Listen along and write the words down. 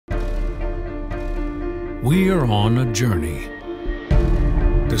We are on a journey,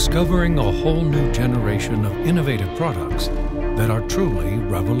 discovering a whole new generation of innovative products that are truly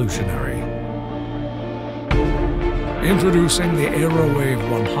revolutionary. Introducing the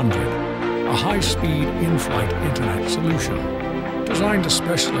AeroWave 100, a high-speed in-flight internet solution designed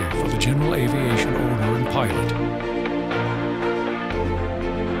especially for the general aviation owner and pilot.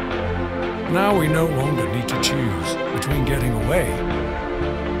 Now we no longer need to choose between getting away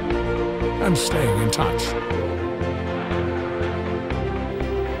and staying in touch.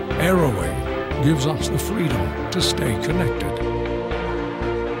 AeroWave gives us the freedom to stay connected,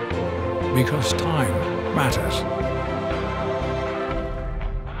 because time matters.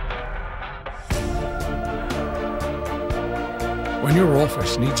 When your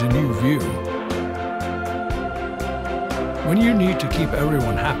office needs a new view, when you need to keep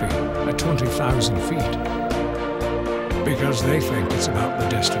everyone happy at 20,000 feet, because they think it's about the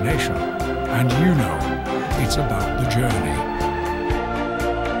destination, and you know it's about the journey.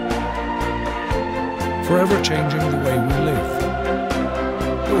 Forever changing the way we live,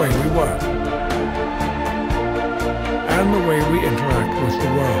 the way we work, and the way we interact with the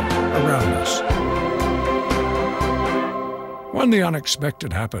world around us. When the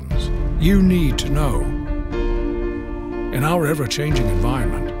unexpected happens, you need to know. In our ever-changing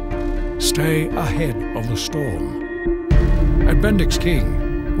environment, stay ahead of the storm. At BendixKing,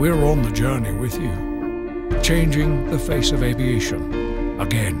 we're on the journey with you, changing the face of aviation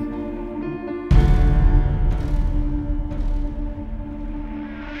again.